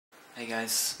Hey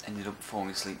guys, ended up falling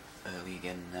asleep early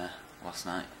again last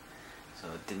night, so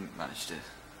I didn't manage to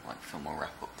film a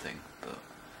wrap up thing, but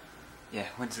yeah,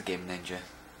 went to the Game Ninja.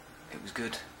 It was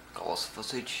good, got lots of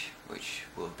footage, which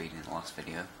will have been in the last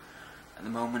video. At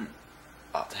the moment,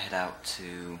 about to head out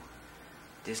to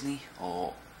Disney,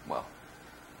 or, well,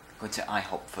 going to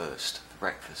IHOP first for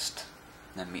breakfast,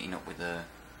 and then meeting up there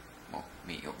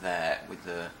with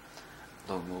the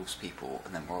Lonewolves people,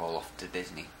 and then we're all off to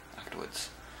Disney afterwards.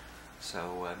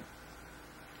 So,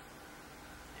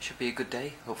 it should be a good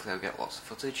day. Hopefully I'll get lots of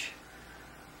footage.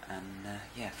 And,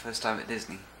 yeah, first time at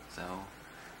Disney, so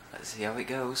let's see how it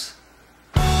goes.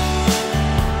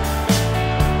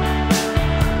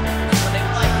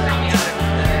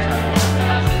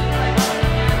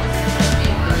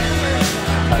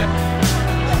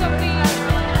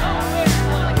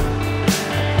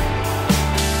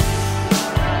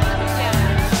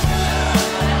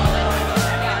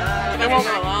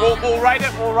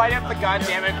 We'll write up the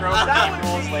goddamn it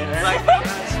rules later.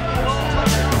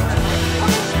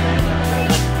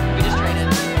 We just traded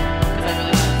because I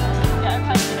really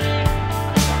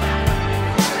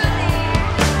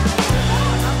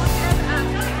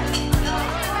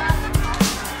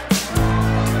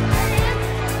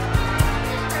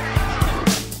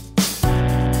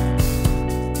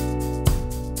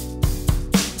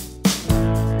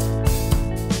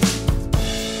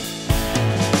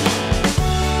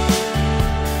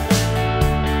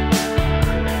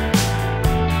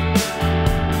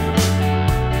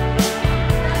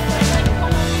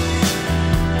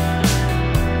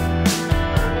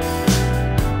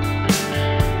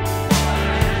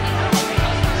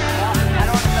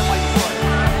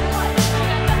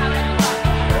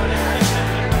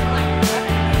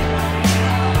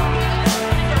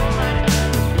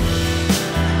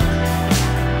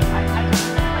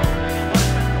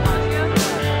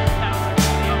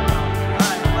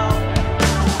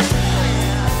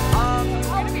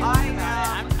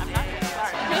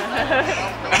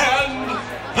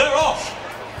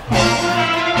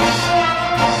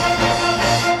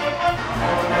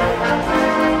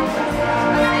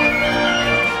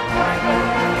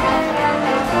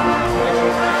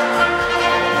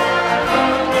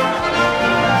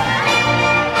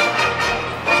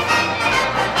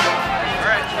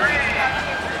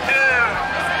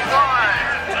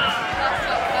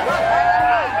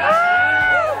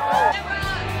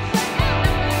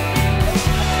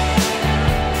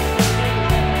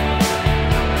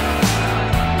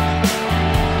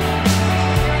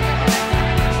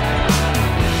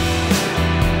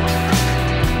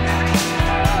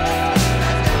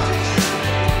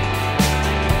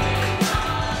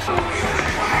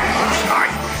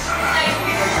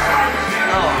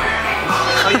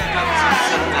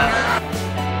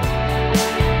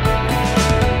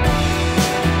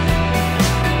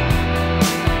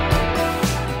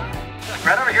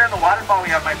Right over here in the waterfall we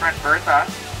have my friend Bertha.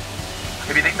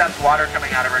 If you think that's water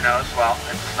coming out of her nose, well,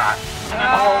 it's not.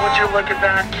 Oh, would you look at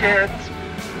that, kids?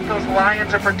 Those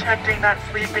lions are protecting that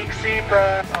sleeping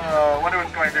zebra. Oh, I wonder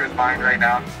what's going through his mind right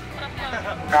now.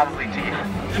 Probably teeth.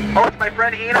 Oh, it's my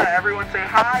friend Ina. Everyone say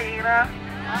hi, Ina.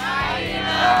 Hi,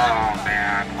 Ina. Oh,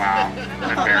 man. Wow.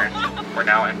 I'm embarrassed. We're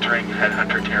now entering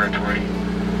headhunter territory.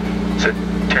 It's a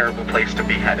terrible place to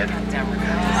be headed.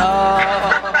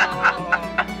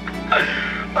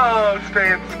 Oh,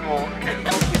 stay in school.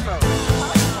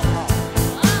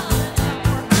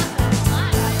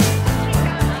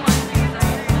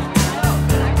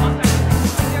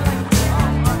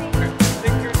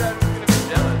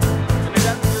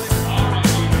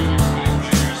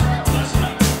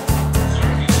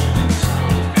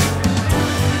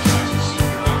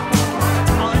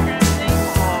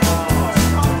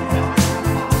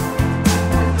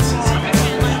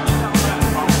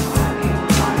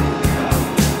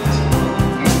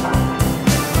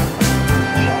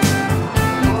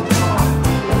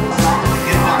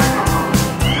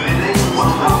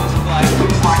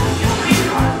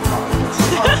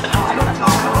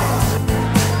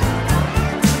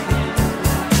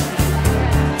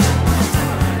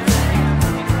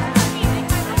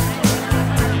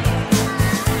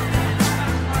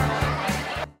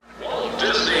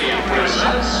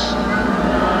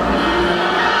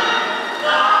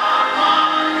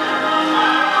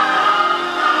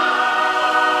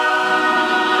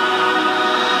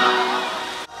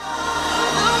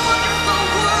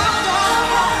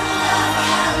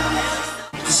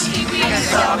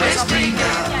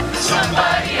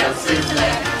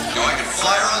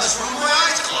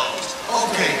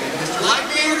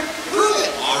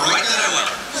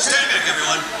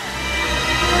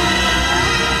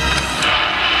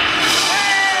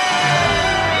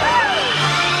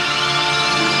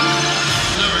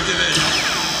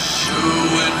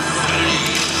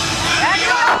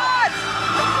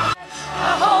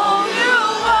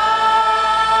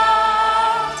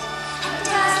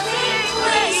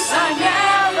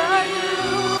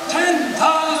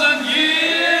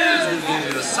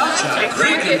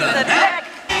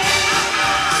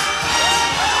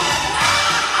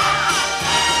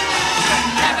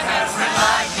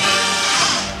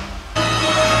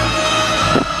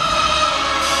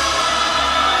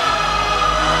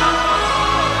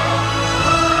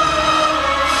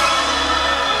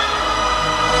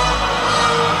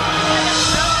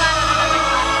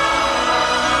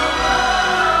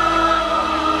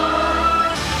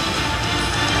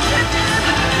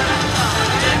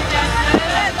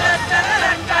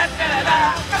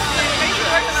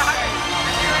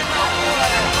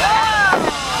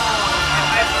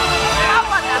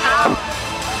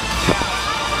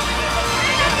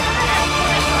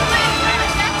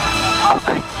 Oh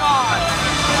my god!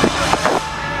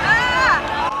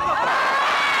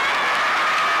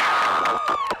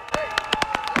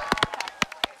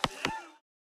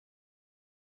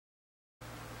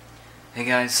 Hey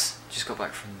guys, just got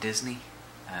back from Disney.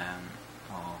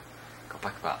 Or got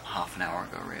back about half an hour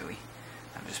ago really.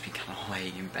 I've just been kind of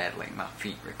laying in bed letting my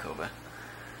feet recover.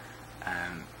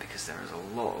 Because there is a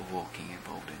lot of walking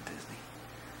involved in Disney.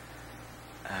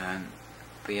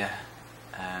 But yeah,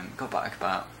 got back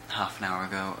about half an hour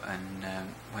ago and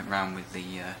went round with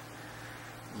the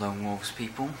Lonewolves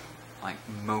people, like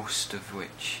most of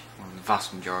which, well the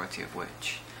vast majority of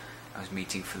which, I was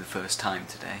meeting for the first time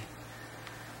today.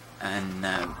 And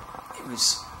it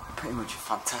was pretty much a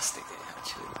fantastic day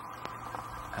actually.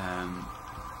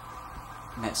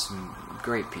 Met some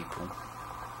great people.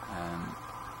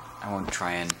 I won't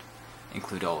try and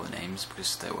include all the names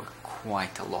because there were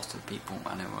quite a lot of people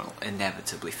and I will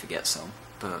inevitably forget some.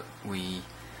 But we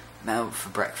met out for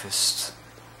breakfast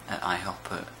at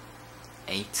IHOP at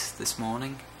 8 this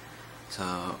morning.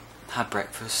 So had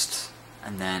breakfast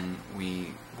and then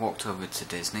we walked over to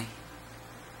Disney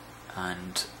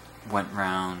and went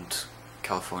round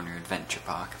California Adventure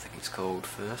Park, I think it's called,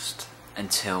 first,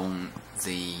 until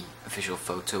the official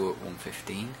photo at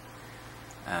 1:15.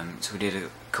 So we did a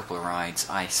couple of rides.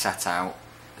 I sat out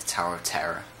the Tower of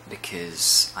Terror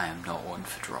because I am not one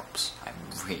for drops. I'm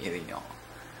really not.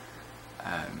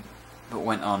 But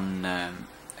went on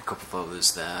a couple of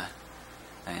others there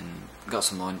and got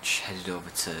some lunch, headed over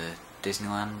to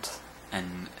Disneyland,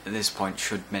 and at this point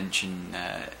should mention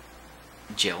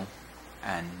Jill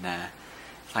and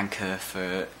thank her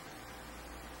for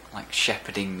like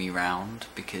shepherding me round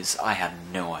because I had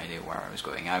no idea where I was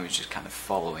going. I was just kind of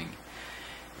following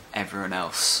everyone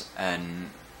else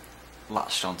and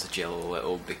latched onto Jill a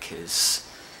little because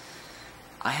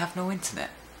I have no internet,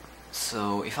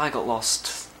 so if I got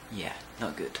lost, yeah,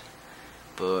 not good.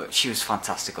 But she was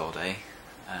fantastic all day,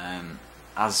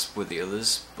 as were the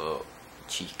others, but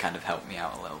she kind of helped me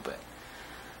out a little bit.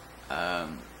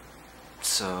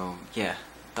 So yeah,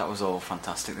 that was all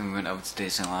fantastic. Then we went over to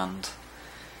Disneyland,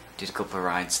 did a couple of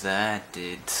rides there,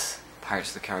 did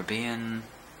Pirates of the Caribbean,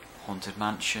 Haunted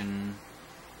Mansion,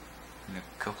 and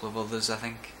a couple of others I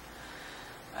think.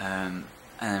 And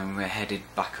then we headed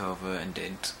back over and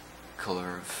did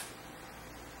Colour of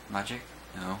Magic?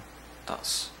 No,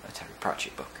 that's a Terry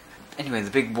Pratchett book. Anyway, the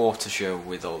big water show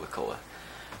with all the colour.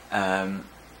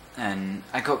 And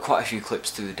I got quite a few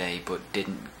clips through the day but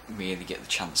didn't really get the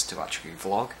chance to actually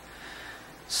vlog.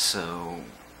 So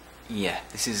yeah,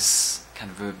 this is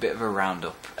kind of a bit of a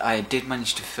roundup. I did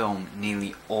manage to film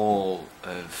nearly all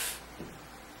of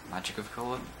Magic of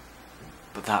Colour,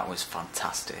 but that was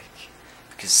fantastic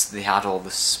because they had all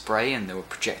the spray and they were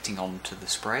projecting onto the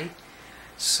spray,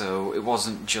 so it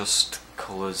wasn't just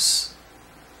colours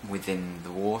within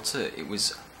the water, it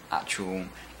was actual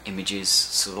images.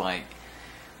 So like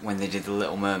when they did the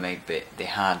Little Mermaid bit, they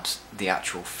had the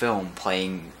actual film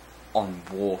playing on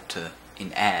water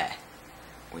in air,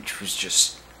 which was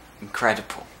just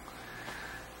incredible.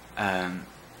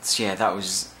 So yeah, that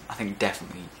was, I think,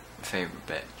 definitely my favourite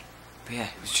bit. But yeah,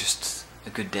 it was just a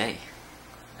good day.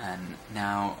 And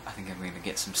now I think I'm going to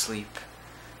get some sleep.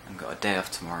 I've got a day off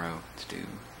tomorrow to do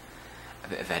a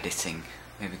bit of editing.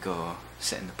 Maybe go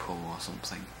sit in the pool or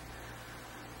something.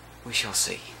 We shall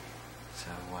see. So,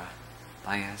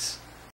 bye guys.